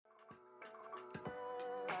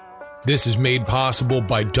This is made possible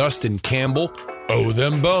by Dustin Campbell, Oh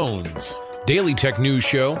Them Bones, Daily Tech News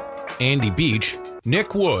Show, Andy Beach,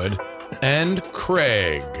 Nick Wood, and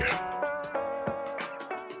Craig.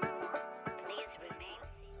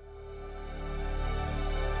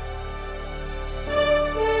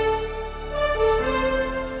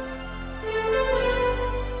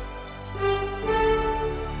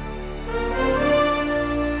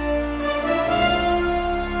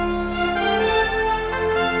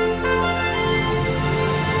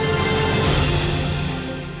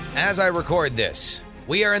 As I record this,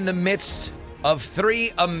 we are in the midst of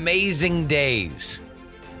 3 amazing days.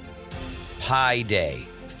 Pi Day,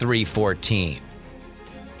 3/14.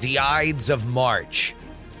 The Ides of March,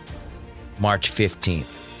 March 15th.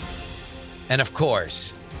 And of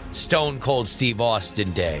course, Stone Cold Steve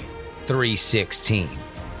Austin Day, 3/16.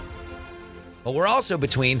 But we're also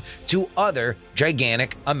between 2 other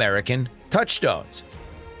gigantic American touchstones.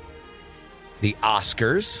 The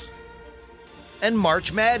Oscars and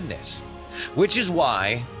March Madness, which is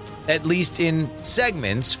why, at least in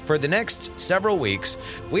segments for the next several weeks,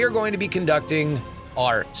 we are going to be conducting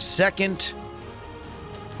our second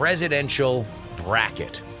presidential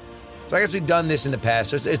bracket. So I guess we've done this in the past.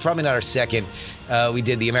 So it's probably not our second. We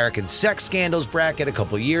did the American Sex Scandals bracket a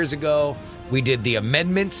couple years ago. We did the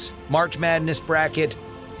Amendments March Madness bracket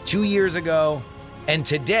 2 years ago. And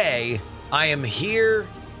today, I am here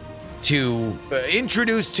to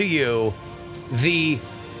introduce to you the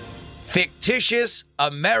fictitious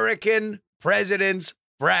American President's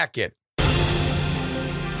Bracket.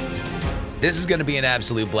 This is going to be an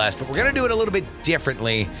absolute blast, but we're going to do it a little bit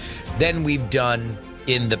differently than we've done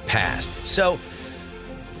in the past. So,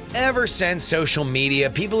 ever since social media,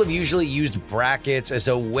 people have usually used brackets as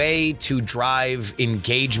a way to drive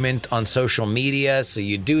engagement on social media. So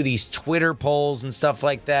you do these Twitter polls and stuff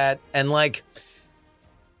like that. And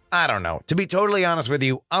I don't know. To be totally honest with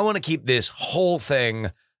you, I want to keep this whole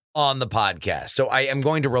thing on the podcast. So I am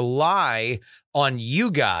going to rely on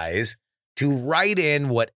you guys to write in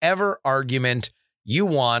whatever argument you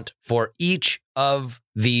want for each of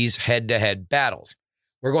these head-to-head battles.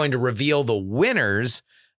 We're going to reveal the winners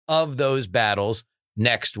of those battles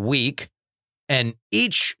next week. And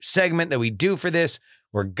each segment that we do for this,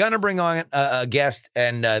 we're going to bring on a guest,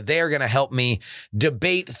 and they're going to help me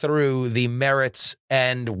debate through the merits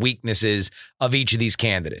and weaknesses of each of these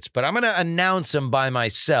candidates. But I'm going to announce them by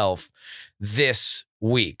myself this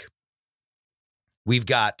week. We've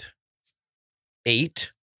got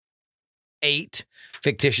eight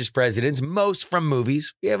fictitious presidents, most from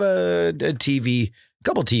movies. We have a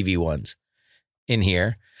couple TV ones in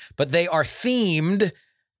here, but they are themed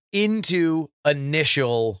into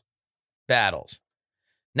initial battles.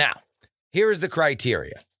 Now, here's the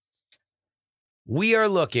criteria. We are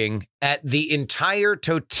looking at the entire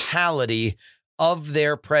totality of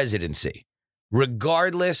their presidency,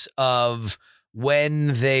 regardless of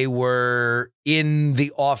when they were in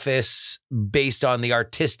the office based on the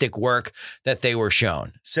artistic work that they were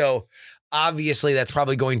shown. So obviously, that's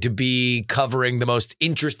probably going to be covering the most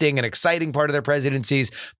interesting and exciting part of their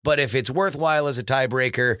presidencies. But if it's worthwhile as a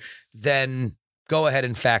tiebreaker, then go ahead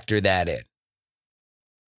and factor that in.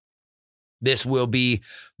 This will be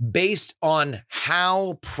based on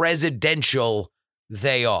how presidential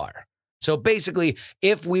they are. So basically,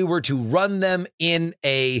 if we were to run them in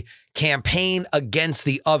a campaign against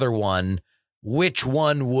the other one, which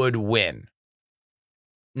one would win?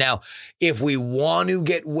 Now, if we want to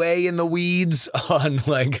get way in the weeds on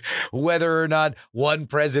whether or not one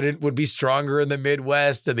president would be stronger in the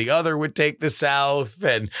Midwest and the other would take the South,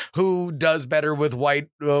 and who does better with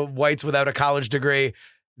whites without a college degree,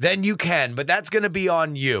 then you can, but that's going to be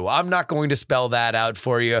on you. I'm not going to spell that out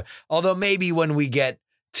for you. Although maybe when we get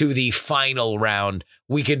to the final round,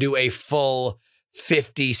 we can do a full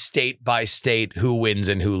 50 state by state who wins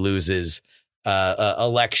and who loses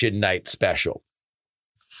election night special.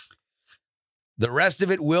 The rest of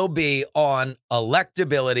it will be on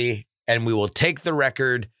electability, and we will take the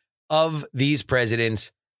record of these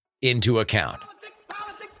presidents into account.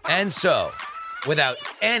 And so, without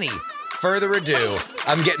any further ado,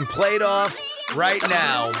 I'm getting played off right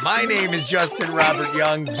now. My name is Justin Robert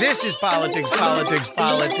Young. This is Politics, Politics,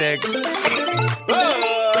 Politics. But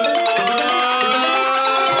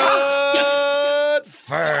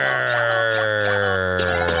first,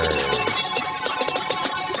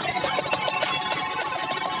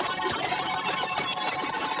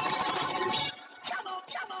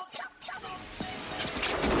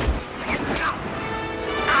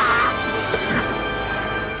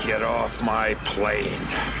 get off my plane.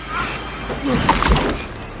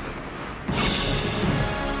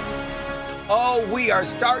 Oh, we are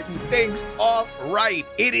starting things off right.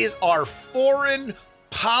 It is our foreign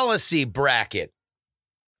policy bracket.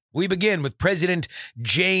 We begin with President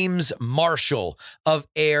James Marshall of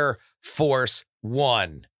Air Force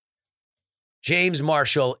One. James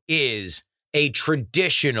Marshall is a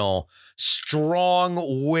traditional,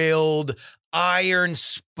 strong-willed,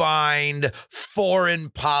 iron-spined foreign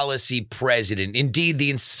policy president. Indeed, the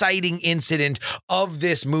inciting incident of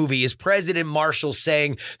this movie is President Marshall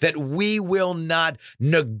saying that we will not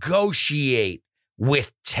negotiate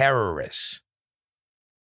with terrorists.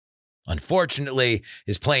 Unfortunately,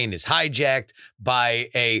 his plane is hijacked by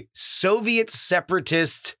a Soviet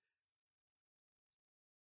separatist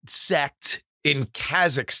sect in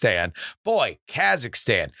Kazakhstan. Boy,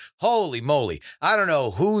 Kazakhstan. Holy moly. I don't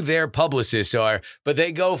know who their publicists are, but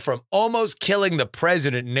they go from almost killing the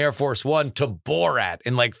president in Air Force One to Borat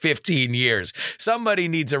in like 15 years. Somebody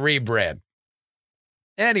needs a rebrand.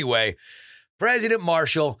 Anyway, President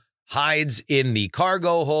Marshall hides in the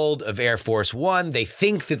cargo hold of Air Force One. They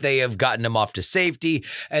think that they have gotten him off to safety,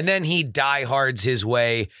 and then he diehards his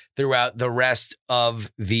way throughout the rest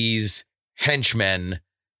of these henchmen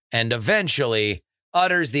and eventually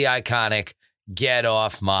utters the iconic, "Get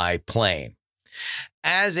off my plane."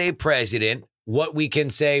 As a president, what we can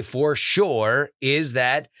say for sure is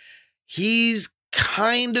that he's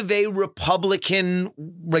kind of a Republican,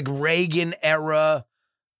 like Reagan-era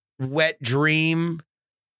wet dream.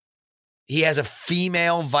 He has a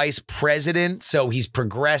female vice president, so he's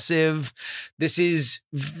progressive. This is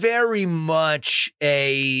very much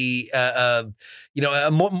a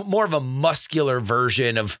more of a muscular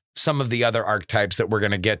version of some of the other archetypes that we're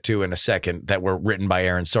going to get to in a second that were written by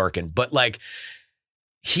Aaron Sorkin. But like,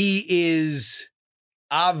 he is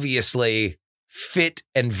obviously fit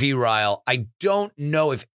and virile. I don't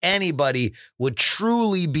know if anybody would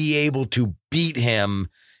truly be able to beat him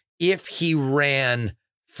if he ran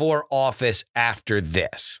for office after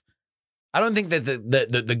this. I don't think that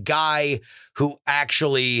the guy who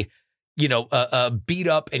actually, beat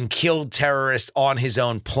up and killed terrorists on his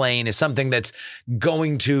own plane is something that's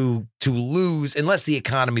going to lose unless the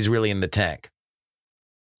economy's really in the tank.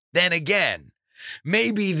 Then again,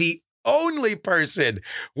 maybe the only person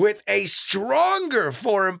with a stronger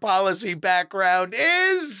foreign policy background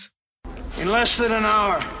is... In less than an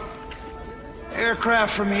hour,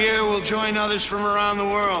 aircraft from here will join others from around the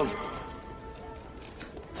world.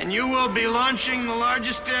 And you will be launching the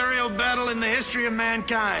largest aerial battle in the history of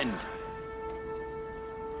mankind.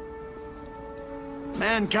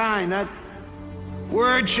 Mankind, that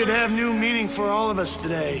word should have new meaning for all of us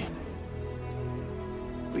today.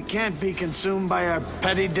 We can't be consumed by our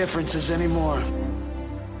petty differences anymore.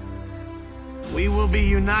 We will be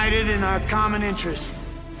united in our common interest.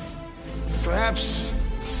 Perhaps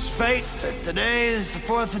it's fate that today is the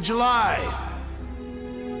 4th of July,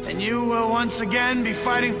 and you will once again be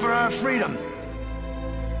fighting for our freedom.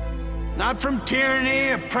 Not from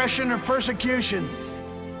tyranny, oppression, or persecution,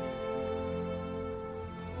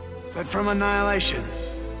 but from annihilation.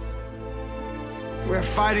 We're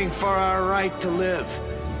fighting for our right to live,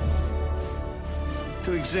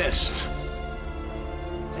 to exist.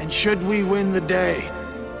 And should we win the day,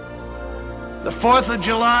 the 4th of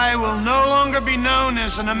July will no longer be known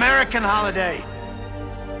as an American holiday,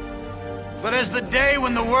 but as the day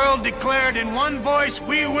when the world declared in one voice,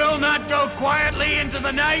 we will not go quietly into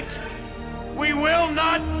the night. We will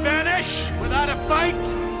not vanish without a fight.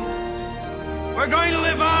 We're going to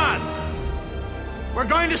live on. We're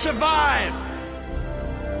going to survive.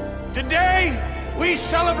 Today, we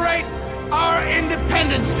celebrate our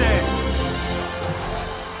Independence Day.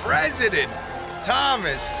 President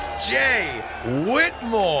Thomas J.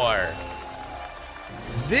 Whitmore.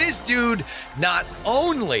 This dude not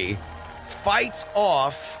only fights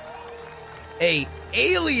off a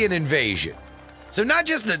alien invasion, so not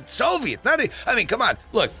just the Soviets, come on,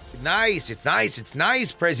 look, it's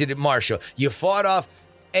nice, President Marshall. You fought off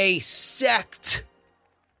a sect,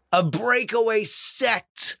 a breakaway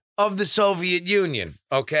sect of the Soviet Union,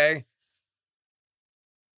 okay?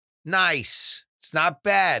 Nice. It's not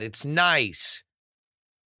bad. It's nice.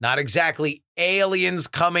 Not exactly aliens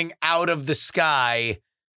coming out of the sky,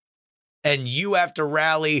 and you have to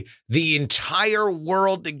rally the entire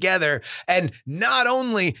world together. And not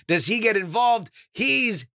only does he get involved,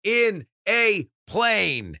 he's in a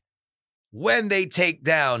plane when they take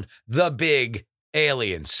down the big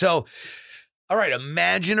aliens. So, all right,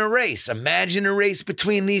 imagine a race. Imagine a race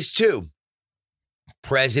between these two.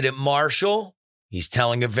 President Marshall, he's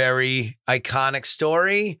telling a very iconic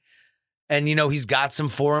story. And, he's got some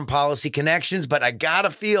foreign policy connections, but I gotta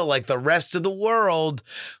feel like the rest of the world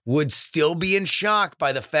would still be in shock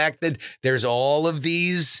by the fact that there's all of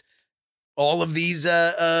these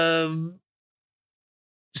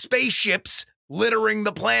spaceships littering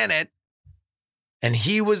the planet. And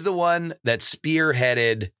he was the one that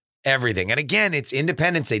spearheaded everything. And again, it's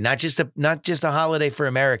Independence Day, not just a holiday for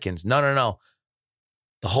Americans. No.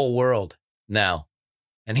 The whole world now.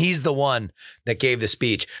 And he's the one that gave the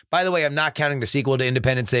speech. By the way, I'm not counting the sequel to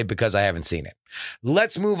Independence Day because I haven't seen it.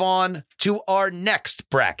 Let's move on to our next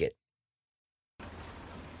bracket.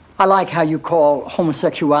 I like how you call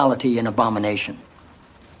homosexuality an abomination.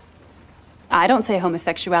 I don't say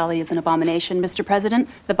homosexuality is an abomination, Mr. President.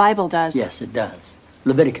 The Bible does. Yes, it does.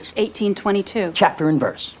 Leviticus 18:22. Chapter and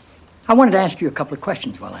verse. I wanted to ask you a couple of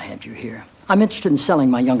questions while I had you here. I'm interested in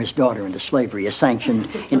selling my youngest daughter into slavery, as sanctioned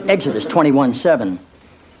in Exodus 21:7.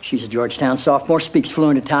 She's a Georgetown sophomore, speaks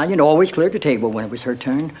fluent Italian, always cleared the table when it was her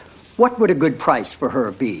turn. What would a good price for her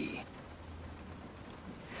be?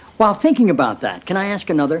 While thinking about that, can I ask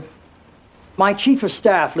another? My chief of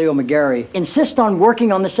staff, Leo McGarry, insists on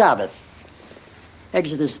working on the Sabbath.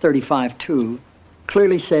 Exodus 35:2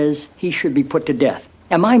 clearly says he should be put to death.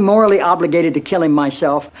 Am I morally obligated to kill him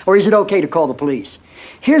myself, or is it okay to call the police?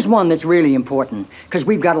 Here's one that's really important, because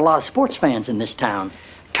we've got a lot of sports fans in this town.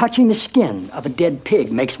 Touching the skin of a dead pig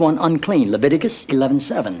makes one unclean, Leviticus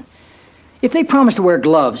 11:7. If they promise to wear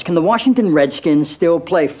gloves, can the Washington Redskins still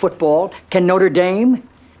play football? Can Notre Dame?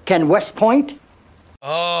 Can West Point?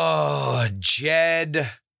 Oh, Jed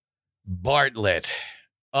Bartlett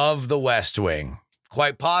of The West Wing.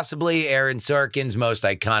 Quite possibly Aaron Sorkin's most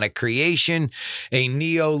iconic creation, a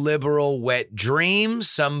neoliberal wet dream,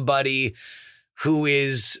 somebody who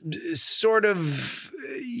is sort of,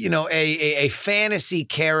 a fantasy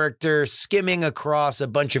character skimming across a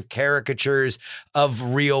bunch of caricatures of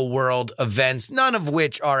real world events, none of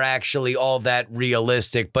which are actually all that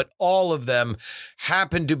realistic, but all of them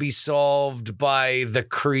happen to be solved by the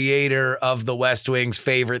creator of The West Wing's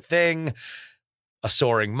favorite thing, a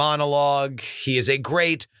soaring monologue. He is a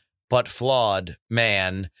great but flawed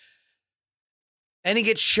man. And he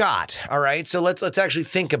gets shot. All right. So let's actually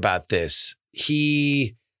think about this.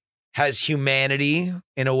 He has humanity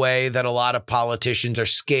in a way that a lot of politicians are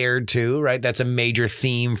scared to, right? That's a major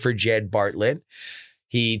theme for Jed Bartlett.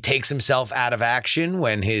 He takes himself out of action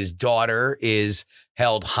when his daughter is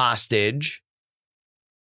held hostage.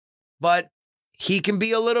 But he can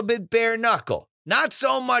be a little bit bare knuckle. Not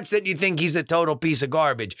so much that you think he's a total piece of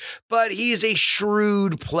garbage, but he's a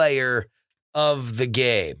shrewd player of the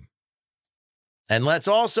game. And let's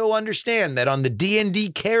also understand that on the D&D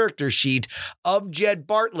character sheet of Jed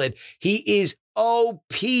Bartlett, he is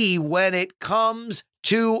OP when it comes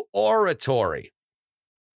to oratory.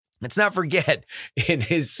 Let's not forget, in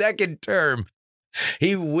his second term,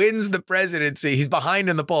 he wins the presidency. He's behind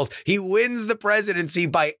in the polls. He wins the presidency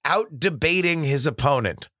by out-debating his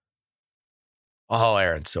opponent. Oh,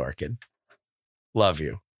 Aaron Sorkin. Love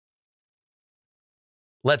you.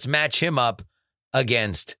 Let's match him up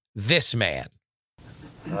against this man.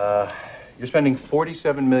 You're spending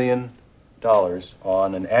 $47 million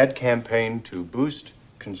on an ad campaign to boost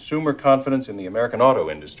consumer confidence in the American auto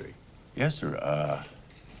industry. Yes, sir.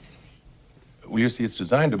 Well, you see, it's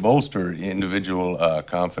designed to bolster individual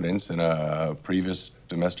confidence in a previous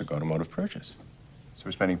domestic automotive purchase. So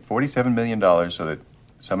we're spending $47 million so that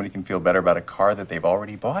somebody can feel better about a car that they've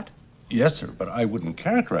already bought? Yes, sir, but I wouldn't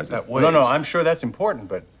characterize that way. No, I'm sure that's important,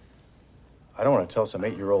 but I don't want to tell some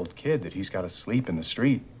 8-year-old kid that he's got to sleep in the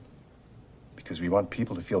street because we want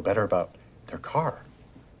people to feel better about their car.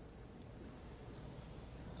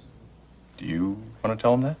 Do you want to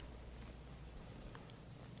tell him that?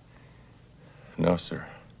 No, sir.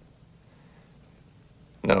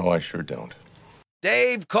 No, I sure don't.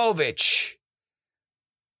 Dave Kovich.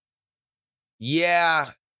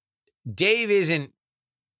 Yeah, Dave isn't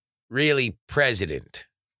really president.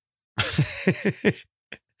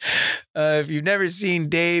 If you've never seen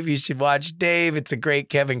Dave, you should watch Dave. It's a great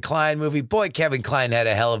Kevin Kline movie. Boy, Kevin Kline had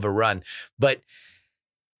a hell of a run. But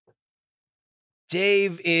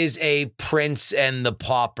Dave is a Prince and the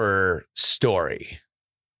Pauper story.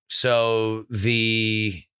 So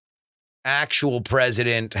the actual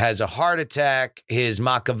president has a heart attack. His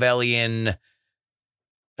Machiavellian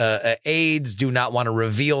aides do not want to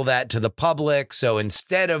reveal that to the public. So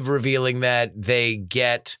instead of revealing that, they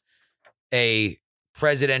get a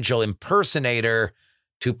presidential impersonator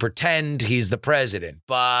to pretend he's the president.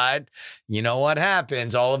 But you know what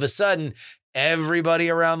happens? All of a sudden, everybody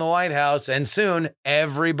around the White House and soon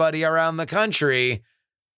everybody around the country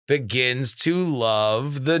begins to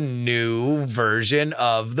love the new version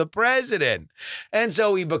of the president. And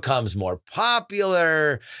so he becomes more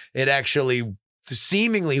popular. It actually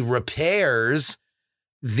seemingly repairs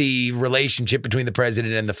the relationship between the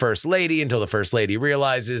president and the first lady until the first lady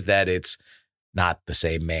realizes that it's not the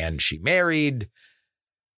same man she married.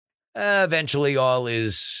 Eventually all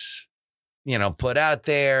is, put out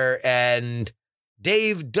there, and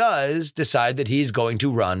Dave does decide that he's going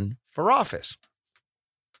to run for office.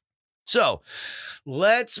 So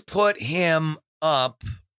let's put him up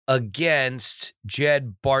against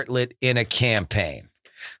Jed Bartlet in a campaign.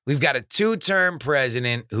 We've got a 2-term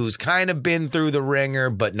president who's kind of been through the ringer,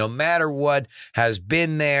 but no matter what has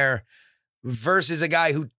been there, versus a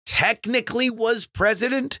guy who technically was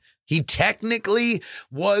president. He technically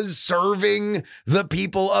was serving the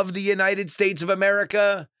people of the United States of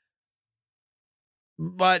America,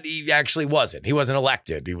 but he actually wasn't. He wasn't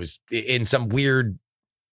elected. He was in some weird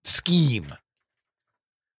scheme.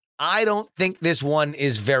 I don't think this one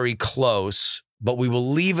is very close, but we will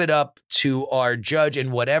leave it up to our judge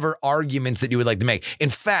and whatever arguments that you would like to make. In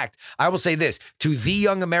fact, I will say this to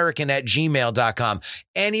theyoungamerican@gmail.com.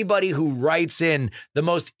 Anybody who writes in the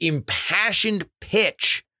most impassioned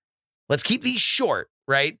pitch, let's keep these short,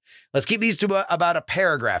 right? Let's keep these to about a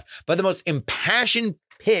paragraph, but the most impassioned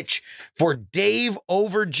pitch for Dave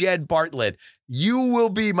over Jed Bartlet, you will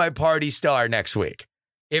be my party star next week.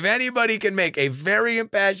 If anybody can make a very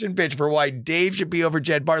impassioned pitch for why Dave should be over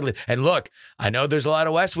Jed Bartlet, and look, I know there's a lot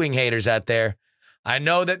of West Wing haters out there. I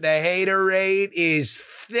know that the hater rate is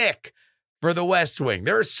thick for the West Wing.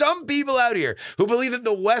 There are some people out here who believe that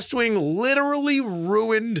the West Wing literally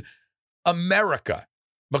ruined America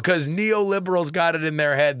because neoliberals got it in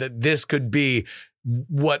their head that this could be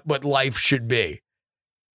what life should be,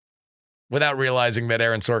 without realizing that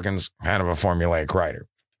Aaron Sorkin's kind of a formulaic writer.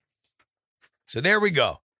 So there we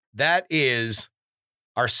go. That is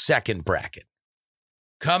our second bracket.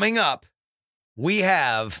 Coming up, we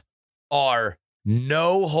have our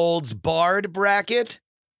no holds barred bracket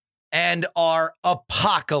and our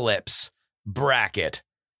apocalypse bracket.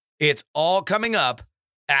 It's all coming up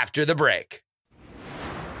after the break.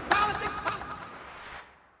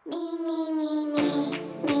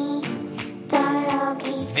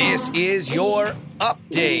 This is your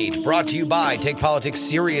update, brought to you by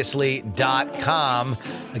TakePoliticsSeriously.com.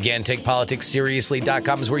 Again,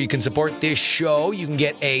 TakePoliticsSeriously.com is where you can support this show. You can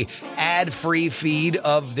get a ad-free feed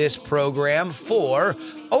of this program for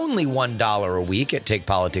only $1 a week at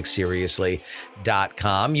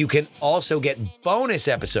TakePoliticsSeriously.com. You can also get bonus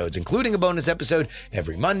episodes, including a bonus episode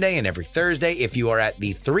every Monday and every Thursday if you are at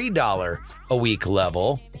the $3 a week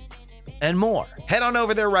level and more. Head on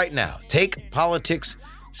over there right now.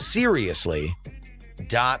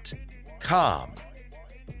 TakePoliticsSeriously.com.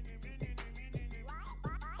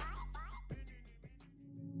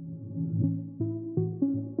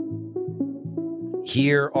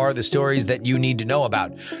 Here are the stories that you need to know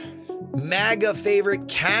about. MAGA favorite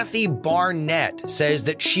Kathy Barnett says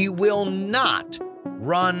that she will not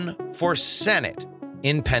run for Senate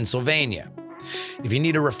in Pennsylvania. If you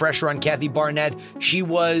need a refresher on Kathy Barnett, she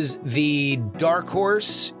was the dark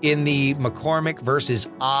horse in the McCormick versus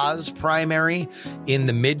Oz primary in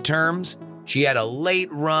the midterms. She had a late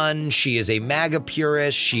run. She is a MAGA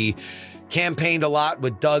purist. She campaigned a lot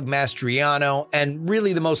with Doug Mastriano. And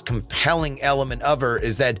really the most compelling element of her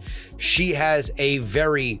is that she has a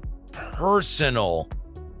very personal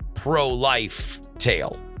pro-life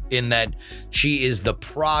tale in that she is the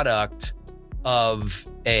product of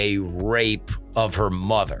a rape of her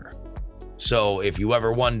mother. So if you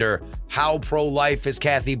ever wonder how pro-life is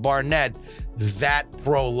Kathy Barnett, that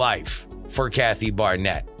pro-life for Kathy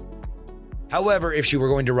Barnett. However, if she were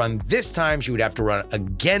going to run this time, she would have to run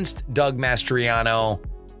against Doug Mastriano,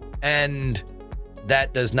 and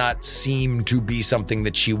that does not seem to be something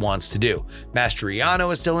that she wants to do.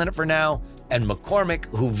 Mastriano is still in it for now, and McCormick,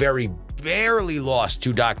 who very barely lost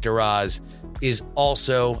to Dr. Oz, is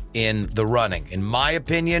also in the running. In my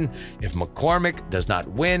opinion, if McCormick does not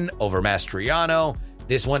win over Mastriano,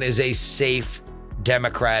 this one is a safe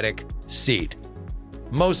Democratic seat.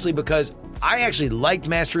 Mostly because I actually liked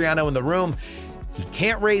Mastriano in the room. He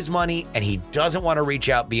can't raise money and he doesn't want to reach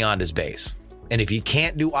out beyond his base. And if you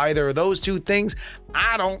can't do either of those two things,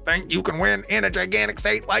 I don't think you can win in a gigantic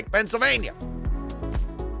state like Pennsylvania.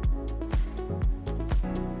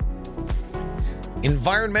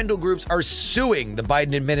 Environmental groups are suing the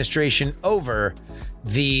Biden administration over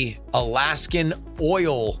the Alaskan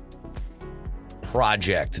oil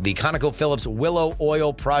project. The ConocoPhillips Willow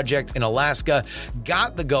Oil project in Alaska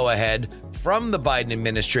got the go-ahead from the Biden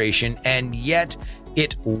administration, and yet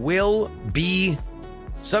it will be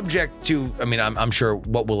subject to, I'm sure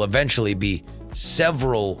what will eventually be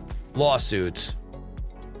several lawsuits.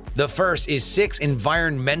 The first is 6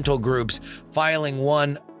 environmental groups filing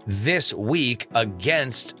one this week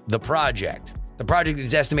against the project. The project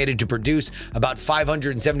is estimated to produce about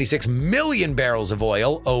 576 million barrels of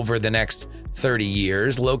oil over the next 30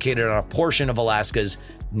 years, located on a portion of Alaska's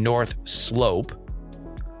North Slope.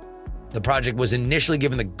 The project was initially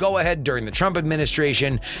given the go-ahead during the Trump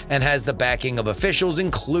administration and has the backing of officials,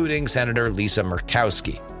 including Senator Lisa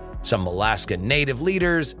Murkowski, some Alaska Native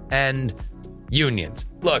leaders, and unions.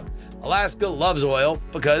 Look, Alaska loves oil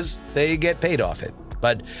because they get paid off it.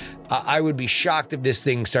 But I would be shocked if this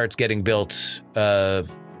thing starts getting built,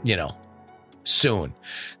 soon.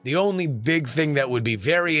 The only big thing that would be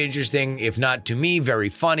very interesting, if not to me, very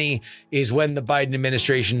funny, is when the Biden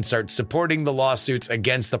administration starts supporting the lawsuits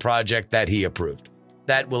against the project that he approved.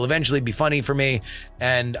 That will eventually be funny for me,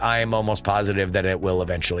 and I am almost positive that it will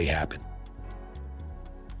eventually happen.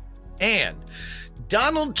 And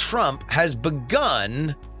Donald Trump has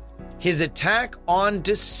begun his attack on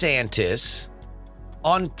DeSantis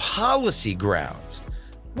on policy grounds.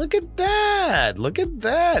 Look at that. Look at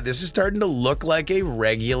that. This is starting to look like a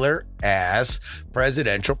regular ass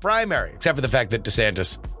presidential primary, except for the fact that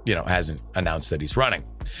DeSantis, hasn't announced that he's running.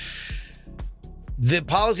 The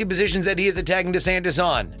policy positions that he is attacking DeSantis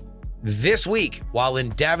on this week, while in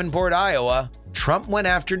Davenport, Iowa, Trump went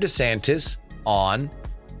after DeSantis on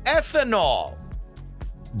ethanol.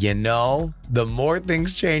 The more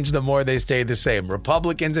things change, the more they stay the same.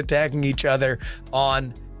 Republicans attacking each other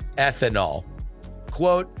on ethanol.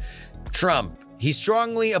 Quote, Trump, he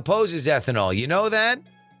strongly opposes ethanol. You know that?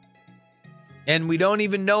 And we don't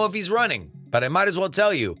even know if he's running. But I might as well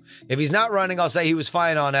tell you, if he's not running, I'll say he was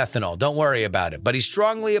fine on ethanol. Don't worry about it. But he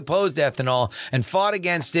strongly opposed ethanol and fought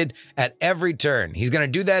against it at every turn. He's going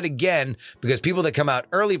to do that again because people that come out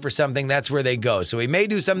early for something, that's where they go. So he may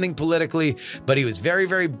do something politically, but he was very,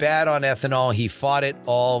 very bad on ethanol. He fought it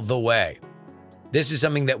all the way. This is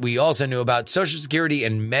something that we also knew about. Social Security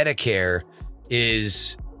and Medicare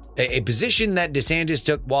is a position that DeSantis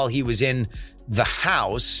took while he was in the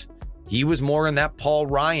House. He was more in that Paul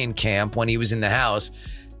Ryan camp when he was in the House.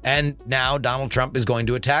 And now Donald Trump is going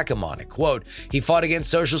to attack him on it. Quote, he fought against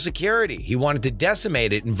Social Security. He wanted to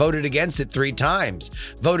decimate it and voted against it 3 times.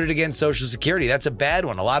 Voted against Social Security. That's a bad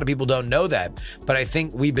one. A lot of people don't know that. But I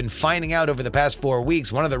think we've been finding out over the past 4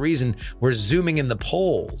 weeks, one of the reasons we're zooming in the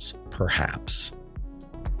polls, perhaps.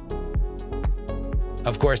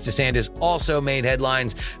 Of course, DeSantis also made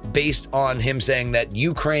headlines based on him saying that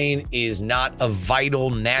Ukraine is not a vital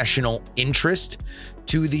national interest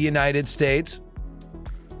to the United States.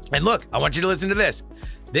 And look, I want you to listen to this.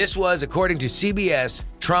 This was, according to CBS,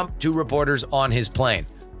 Trump to reporters on his plane.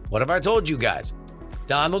 What have I told you guys?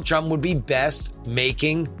 Donald Trump would be best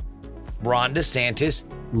making Ron DeSantis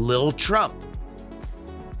Lil Trump.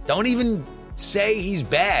 Don't even say he's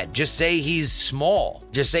bad. Just say he's small.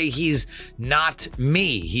 Just say he's not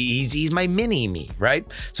me. He's my mini me, right?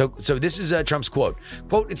 So this is Trump's quote.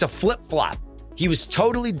 Quote, it's a flip-flop. He was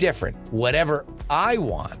totally different. Whatever I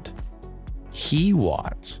want, he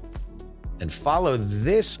wants. And follow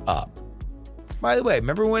this up. By the way,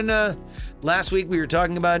 remember when last week we were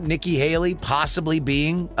talking about Nikki Haley possibly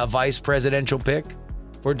being a vice presidential pick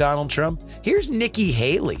for Donald Trump? Here's Nikki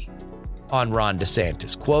Haley on Ron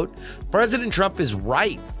DeSantis. Quote, President Trump is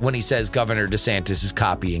right when he says Governor DeSantis is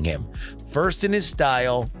copying him. First in his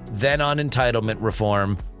style, then on entitlement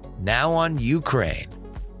reform, now on Ukraine.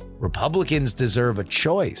 Republicans deserve a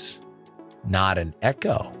choice, not an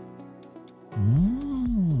echo.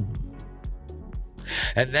 And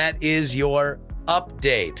that is your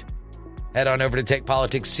update. Head on over to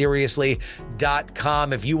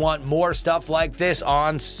TakePoliticsSeriously.com if you want more stuff like this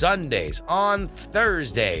on Sundays, on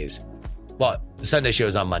Thursdays. Well, the Sunday show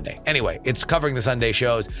is on Monday. Anyway, it's covering the Sunday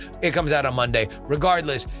shows. It comes out on Monday.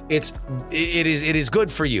 Regardless, it is good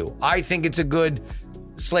for you. I think it's a good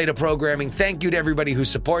slate of programming. Thank you to everybody who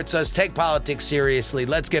supports us. Take politics seriously.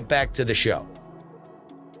 Let's get back to the show.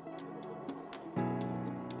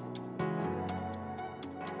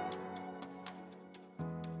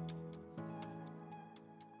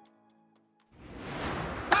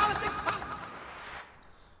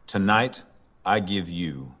 Tonight, I give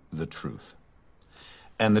you the truth.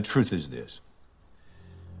 And the truth is this.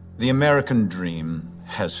 The American dream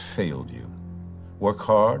has failed you. Work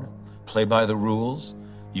hard, play by the rules.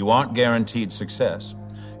 You aren't guaranteed success.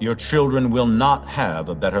 Your children will not have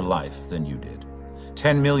a better life than you did.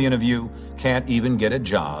 10 million of you can't even get a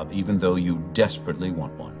job, even though you desperately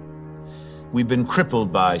want one. We've been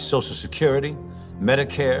crippled by Social Security,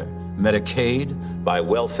 Medicare, Medicaid, by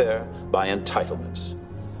welfare, by entitlements.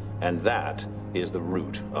 And that is the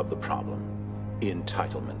root of the problem.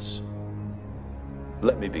 Entitlements.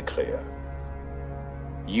 Let me be clear.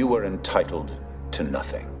 You are entitled to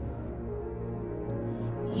nothing.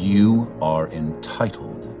 You are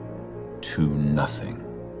entitled to nothing.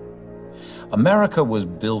 America was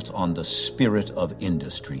built on the spirit of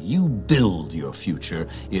industry. You build your future.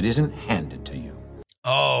 It isn't handed to you.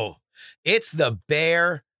 Oh, it's the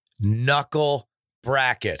bare knuckle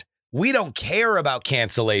bracket. We don't care about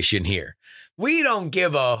cancellation here. We don't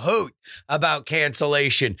give a hoot about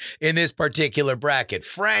cancellation in this particular bracket.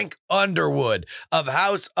 Frank Underwood of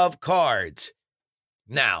House of Cards.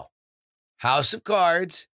 Now, House of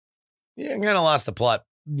Cards, kind of lost the plot,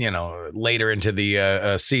 later into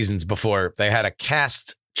the seasons before they had a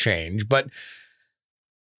cast change. But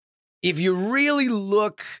if you really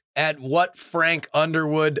look at what Frank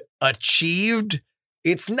Underwood achieved,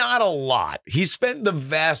 it's not a lot. He spent the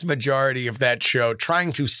vast majority of that show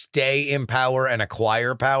trying to stay in power and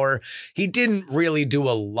acquire power. He didn't really do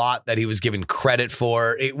a lot that he was given credit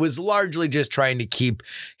for. It was largely just trying to keep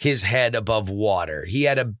his head above water. He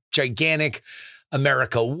had a gigantic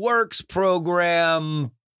America Works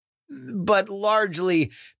program, but largely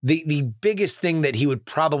the biggest thing that he would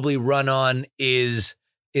probably run on is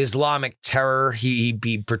Islamic terror.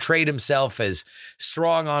 He portrayed himself as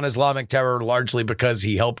strong on Islamic terror, largely because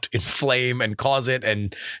he helped inflame and cause it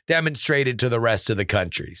and demonstrate it to the rest of the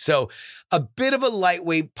country. So a bit of a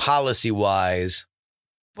lightweight policy-wise,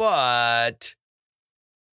 but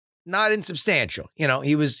not insubstantial.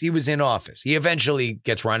 He was in office. He eventually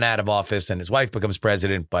gets run out of office and his wife becomes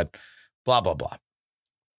president, but blah, blah, blah.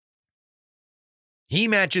 He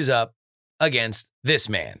matches up against this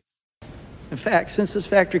man. In fact, since this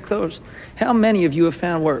factory closed, how many of you have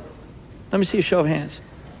found work? Let me see a show of hands.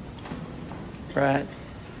 Right.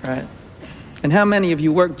 And how many of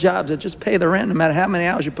you work jobs that just pay the rent no matter how many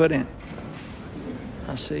hours you put in?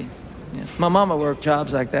 I see. Yeah. My mama worked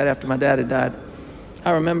jobs like that after my dad had died.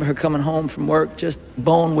 I remember her coming home from work just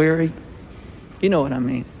bone weary. You know what I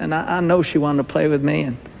mean. And I know she wanted to play with me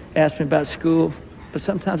and ask me about school, but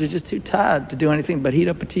sometimes we're just too tired to do anything but heat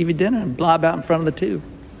up a TV dinner and blob out in front of the tube.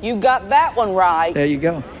 You got that one right. There you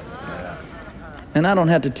go. And I don't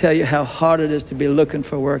have to tell you how hard it is to be looking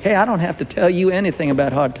for work. Hey, I don't have to tell you anything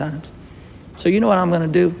about hard times. So you know what I'm going to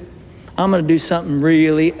do? I'm going to do something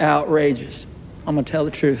really outrageous. I'm going to tell the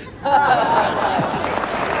truth.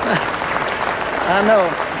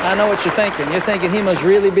 I know what you're thinking. You're thinking he must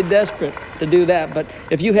really be desperate to do that. But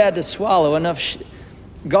if you had to swallow enough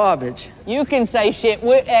garbage. You can say shit,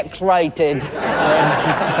 we're X-rated.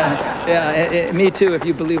 Yeah, me too, if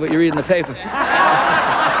you believe what you read in the paper.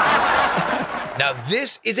 Now,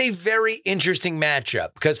 this is a very interesting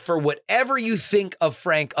matchup because for whatever you think of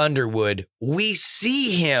Frank Underwood, we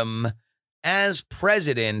see him as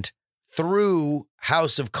president through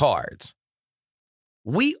House of Cards.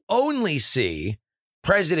 We only see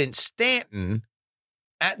President Stanton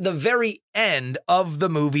at the very end of the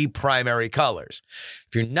movie Primary Colors.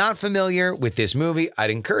 If you're not familiar with this movie,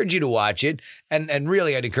 I'd encourage you to watch it. And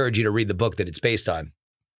really, I'd encourage you to read the book that it's based on.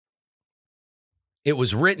 It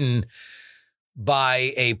was written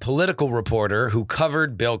by a political reporter who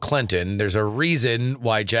covered Bill Clinton. There's a reason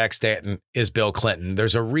why Jack Stanton is Bill Clinton.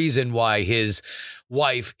 There's a reason why his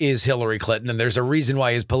wife is Hillary Clinton. And there's a reason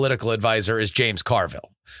why his political advisor is James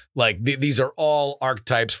Carville. Like these are all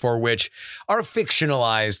archetypes for which are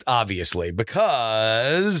fictionalized, obviously,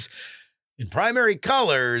 because in Primary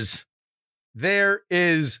Colors, there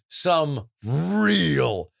is some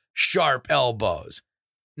real sharp elbows.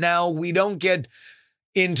 Now, we don't get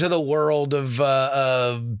into the world of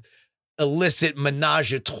illicit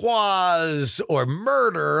menage a trois or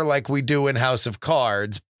murder like we do in House of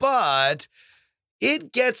Cards, but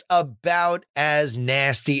it gets about as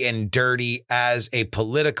nasty and dirty as a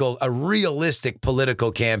realistic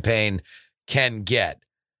political campaign can get.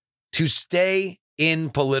 To stay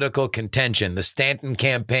in political contention, the Stanton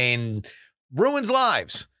campaign ruins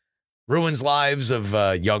lives of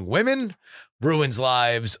young women, ruins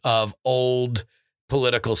lives of old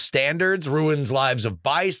political standards, ruins lives of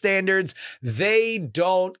bystanders. They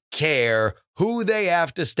don't care who they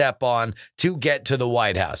have to step on to get to the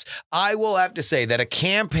White House. I will have to say that a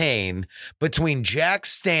campaign between Jack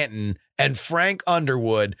Stanton and Frank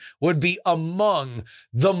Underwood would be among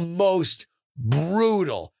the most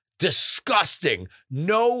brutal, disgusting,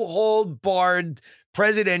 no-hold-barred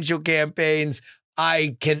presidential campaigns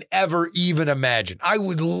I can ever even imagine. I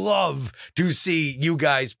would love to see you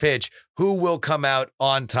guys pitch who will come out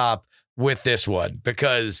on top with this one,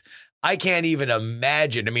 because I can't even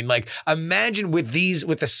imagine. I mean, like, imagine with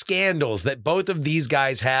the scandals that both of these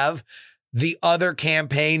guys have, the other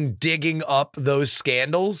campaign digging up those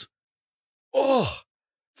scandals. Oh,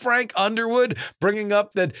 Frank Underwood bringing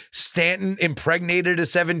up that Stanton impregnated a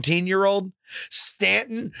 17-year-old.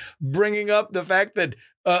 Stanton bringing up the fact that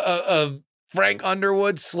Frank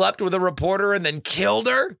Underwood slept with a reporter and then killed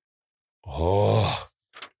her. Oh,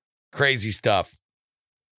 crazy stuff.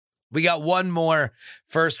 We got one more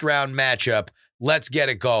first round matchup. Let's get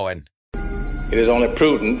it going. It is only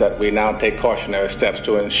prudent that we now take cautionary steps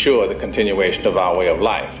to ensure the continuation of our way of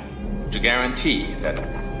life, to guarantee that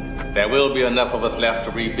there will be enough of us left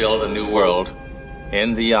to rebuild a new world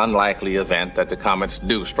in the unlikely event that the comets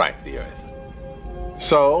do strike the Earth.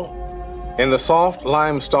 So, in the soft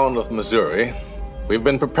limestone of Missouri, we've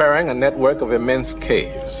been preparing a network of immense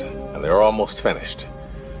caves, and they're almost finished.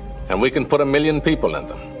 And we can put 1 million people in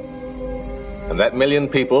them. And that 1 million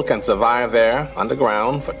people can survive there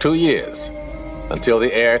underground for 2 years until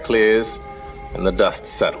the air clears and the dust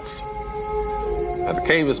settles. Now, the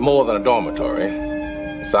cave is more than a dormitory.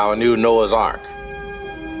 It's our new Noah's Ark.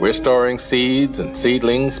 We're storing seeds and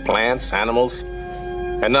seedlings, plants, animals,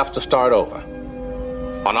 enough to start over.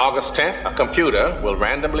 On August 10th, a computer will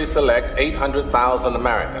randomly select 800,000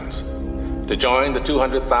 Americans to join the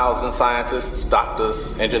 200,000 scientists,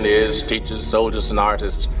 doctors, engineers, teachers, soldiers, and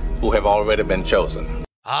artists who have already been chosen.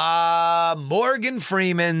 Morgan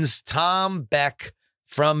Freeman's Tom Beck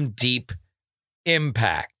from Deep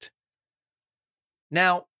Impact.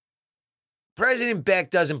 Now, President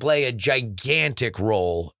Beck doesn't play a gigantic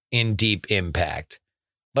role in Deep Impact,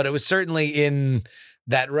 but it was certainly in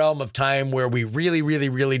that realm of time where we really, really,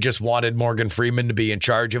 really just wanted Morgan Freeman to be in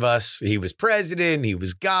charge of us. He was president. He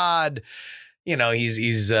was God. You know,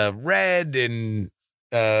 he's Red and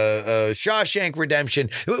Shawshank Redemption.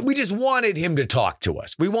 We just wanted him to talk to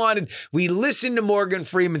us. We listened to Morgan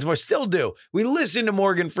Freeman's voice, still do. We listen to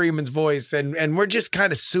Morgan Freeman's voice and we're just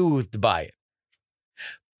kind of soothed by it.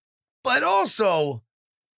 But also,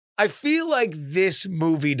 I feel like this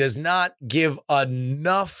movie does not give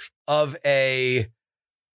enough of enough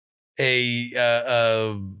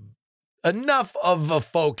of a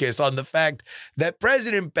focus on the fact that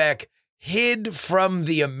President Beck hid from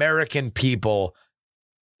the American people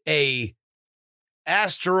a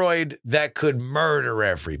asteroid that could murder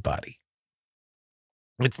everybody.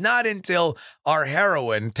 It's not until our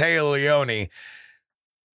heroine, Téa Leoni,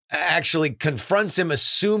 actually confronts him,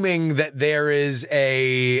 assuming that there is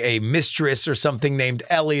a mistress or something named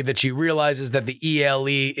Ellie, that she realizes that the ELE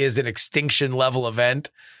is an extinction level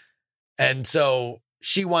event. And so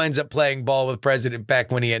she winds up playing ball with President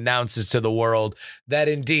Beck when he announces to the world that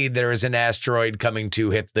indeed there is an asteroid coming to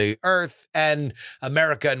hit the Earth and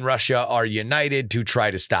America and Russia are united to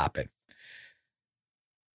try to stop it.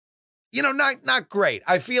 You know, not great.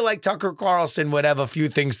 I feel like Tucker Carlson would have a few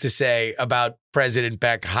things to say about President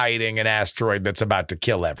Beck hiding an asteroid that's about to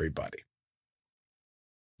kill everybody.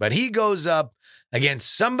 But he goes up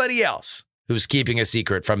against somebody else who's keeping a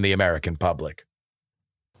secret from the American public.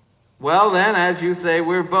 Well, then, as you say,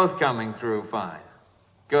 we're both coming through fine.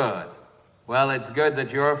 Good. Well, it's good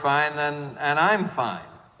that you're fine, then, and I'm fine.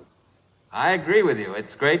 I agree with you.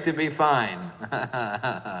 It's great to be fine.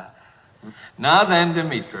 Now then,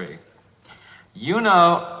 Dmitri, you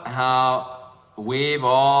know how we've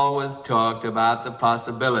always talked about the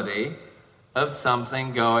possibility of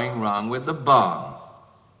something going wrong with the bomb.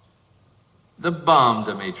 The bomb,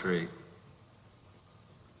 Dmitri.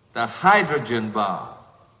 The hydrogen bomb.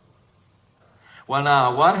 Well,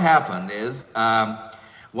 now, what happened is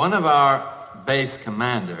one of our base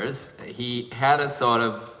commanders, he had a sort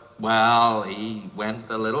of, well, he went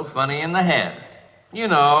a little funny in the head. You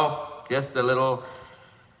know, just a little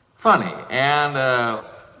funny. And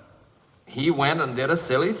he went and did a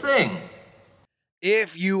silly thing.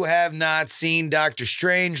 If you have not seen Dr.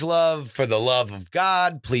 Strangelove, for the love of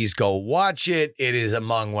God, please go watch it. It is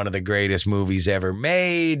among one of the greatest movies ever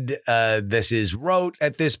made. This is rote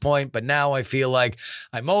at this point, but now I feel like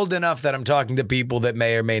I'm old enough that I'm talking to people that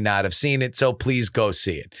may or may not have seen it, so please go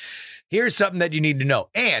see it. Here's something that you need to know.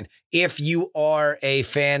 And if you are a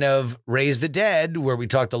fan of Raise the Dead, where we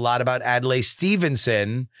talked a lot about Adlai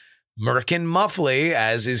Stevenson, Merkin Muffley,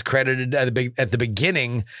 as is credited at the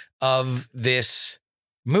beginning of this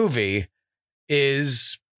movie,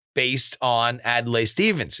 is based on Adlai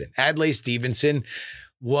Stevenson. Adlai Stevenson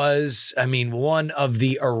was, one of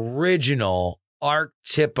the original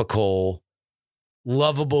archetypical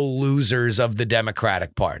lovable losers of the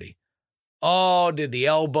Democratic Party. Oh, did the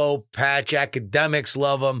elbow patch academics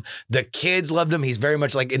love him? The kids loved him. He's very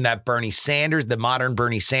much like in that Bernie Sanders, the modern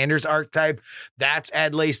Bernie Sanders archetype. That's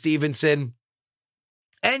Adlai Stevenson.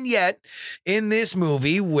 And yet, in this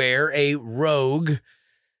movie where a rogue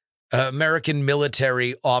American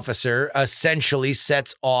military officer essentially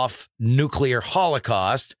sets off nuclear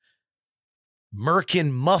holocaust.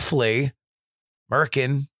 Merkin Muffley,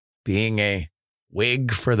 Merkin being a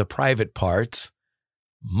wig for the private parts,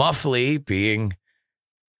 Muffley being,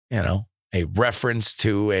 a reference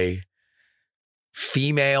to a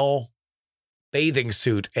female bathing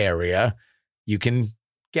suit area. You can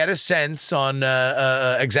get a sense on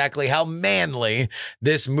exactly how manly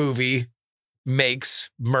this movie makes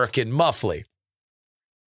Merkin Muffley.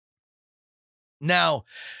 Now,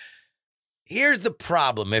 here's the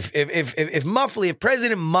problem. If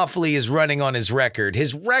President Muffley is running on his record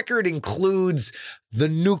includes the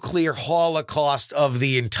nuclear holocaust of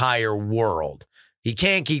the entire world. He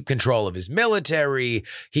can't keep control of his military.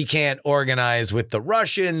 He can't organize with the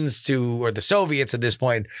Russians or the Soviets at this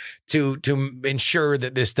point to ensure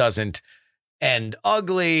that this doesn't end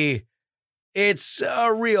ugly. It's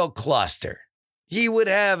a real cluster. He would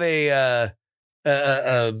have a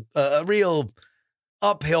real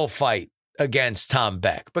uphill fight against Tom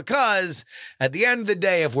Beck, because at the end of the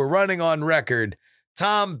day, if we're running on record,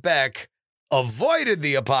 Tom Beck avoided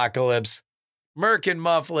the apocalypse. Merkin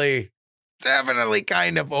Muffley definitely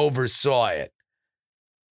kind of oversaw it.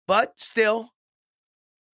 But still,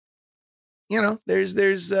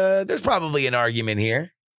 there's probably an argument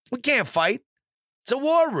here. We can't fight. It's a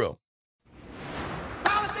war room.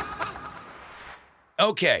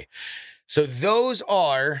 Okay, so those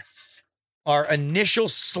are our initial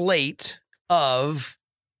slate of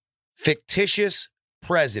fictitious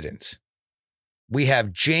presidents. We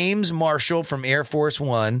have James Marshall from Air Force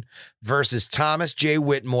One versus Thomas J.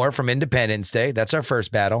 Whitmore from Independence Day. That's our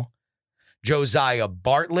first battle. Josiah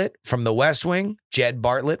Bartlett from The West Wing, Jed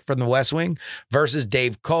Bartlett from The West Wing versus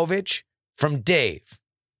Dave Kovich from Dave.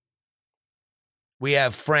 We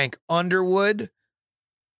have Frank Underwood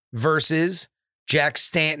versus Jack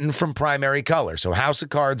Stanton from Primary Colors. So House of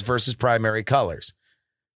Cards versus Primary Colors.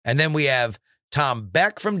 And then we have Tom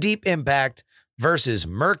Beck from Deep Impact versus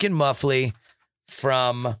Merkin Muffley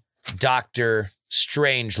from Dr.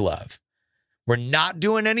 Strangelove. We're not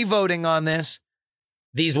doing any voting on this.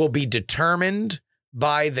 These will be determined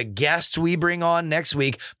by the guests we bring on next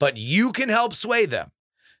week, but you can help sway them.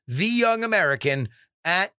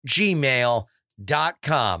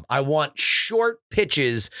 theyoungamerican@gmail.com. I want short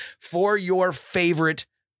pitches for your favorite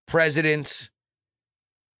presidents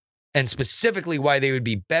and specifically why they would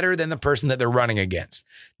be better than the person that they're running against.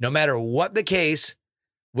 No matter what the case,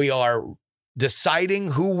 we are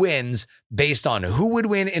deciding who wins based on who would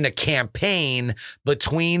win in a campaign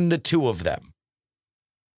between the two of them.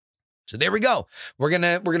 So there we go. We're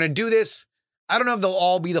gonna do this. I don't know if they'll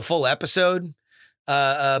all be the full episode,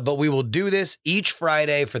 but we will do this each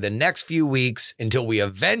Friday for the next few weeks until we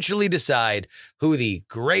eventually decide who the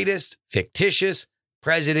greatest fictitious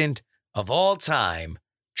president of all time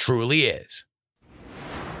truly is.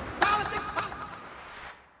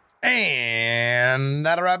 And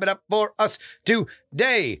that'll wrap it up for us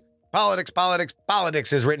today. Politics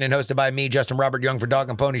is written and hosted by me, Justin Robert Young, for Dog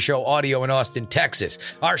and Pony Show Audio in Austin, Texas.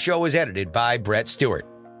 Our show is edited by Brett Stewart.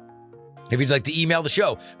 If you'd like to email the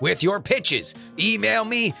show with your pitches, email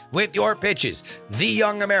me with your pitches,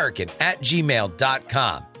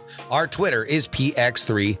 theyoungamerican@gmail.com. Our Twitter is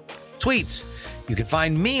PX3Tweets. You can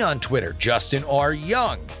find me on Twitter, Justin R.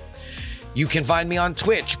 Young. You can find me on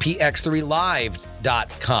Twitch,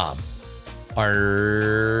 px3live.com.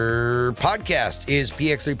 Our podcast is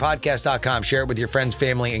px3podcast.com. Share it with your friends,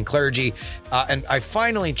 family, and clergy. And I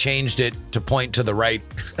finally changed it to point to the right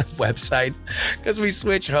website because we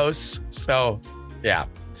switch hosts. So, yeah.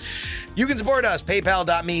 You can support us,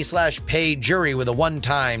 paypal.me/payjury with a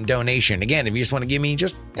one-time donation. Again, if you just want to give me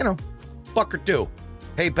just, buck or two.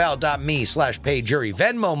 PayPal.me/payjury.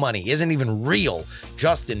 Venmo money isn't even real.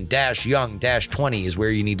 Justin-Young-20 is where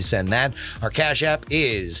you need to send that. Our Cash App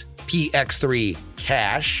is PX3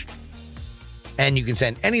 Cash. And you can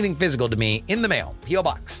send anything physical to me in the mail. P.O.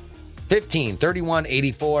 Box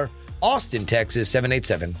 153184, Austin, Texas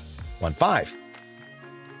 78715.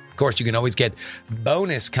 Of course, you can always get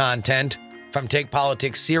bonus content from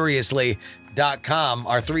TakePoliticsSeriously.com.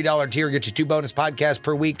 Our $3 tier gets you 2 bonus podcasts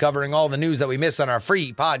per week covering all the news that we miss on our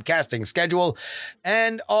free podcasting schedule.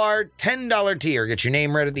 And our $10 tier gets your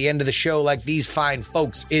name read at the end of the show like these fine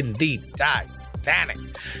folks in the Titanic.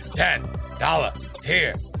 $10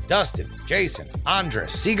 tier. Dustin, Jason,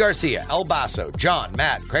 Andres, C. Garcia, El Basso, John,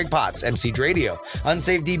 Matt, Craig Potts, MC Dradio,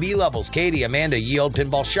 Unsaved DB Levels, Katie, Amanda, Yield,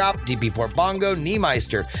 Pinball Shop, DP4 Bongo,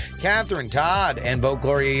 Niemeister, Catherine, Todd, and vote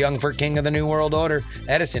Gloria Young for King of the New World Order.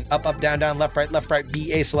 Edison, Up, Up, Down, Down, Left, Right,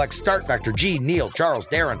 BA Select, Start, Vector, G, Neil, Charles,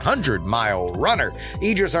 Darren, 100 Mile Runner,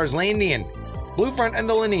 Idris Arslanian, Bluefront and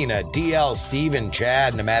the Lenina, DL, Steven,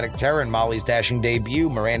 Chad, Pneumatic Terran, Molly's Dashing Debut,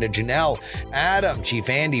 Miranda Janelle, Adam, Chief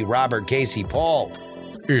Andy, Robert, Casey, Paul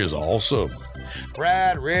is awesome.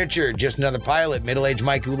 Brad, Richard, Just Another Pilot, Middle-Aged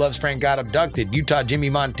Mike Who Loves Frank Got Abducted, Utah Jimmy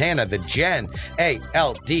Montana, The Jen,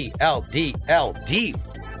 ALDLDLD.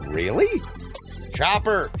 Really?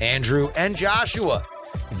 Chopper, Andrew, and Joshua.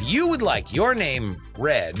 If you would like your name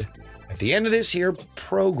read at the end of this here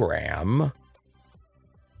program,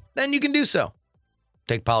 then you can do so.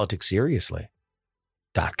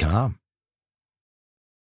 TakePoliticsSeriously.com.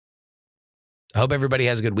 I hope everybody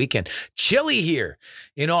has a good weekend. Chilly here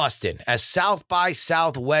in Austin as South by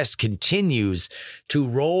Southwest continues to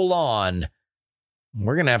roll on.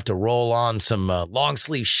 We're going to have to roll on some long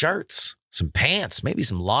sleeve shirts, some pants, maybe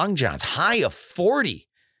some long johns. High of 40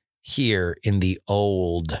 here in the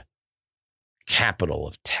old capital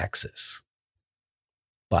of Texas.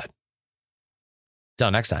 But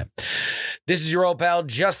until next time, this is your old pal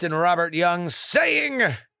Justin Robert Young saying,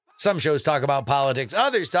 some shows talk about politics,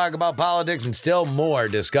 others talk about politics, and still more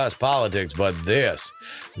discuss politics. But this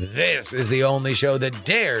is the only show that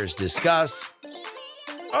dares discuss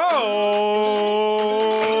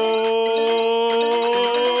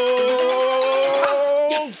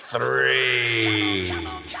three.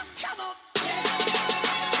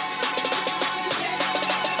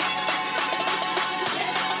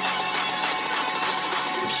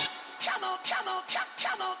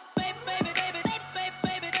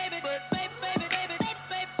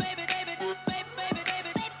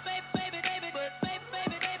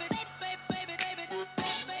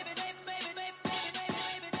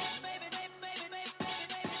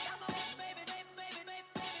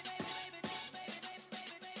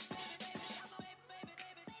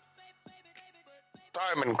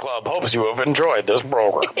 Diamond Club hopes you have enjoyed this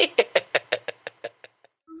program.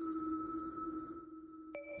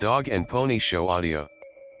 Dog and Pony Show audio.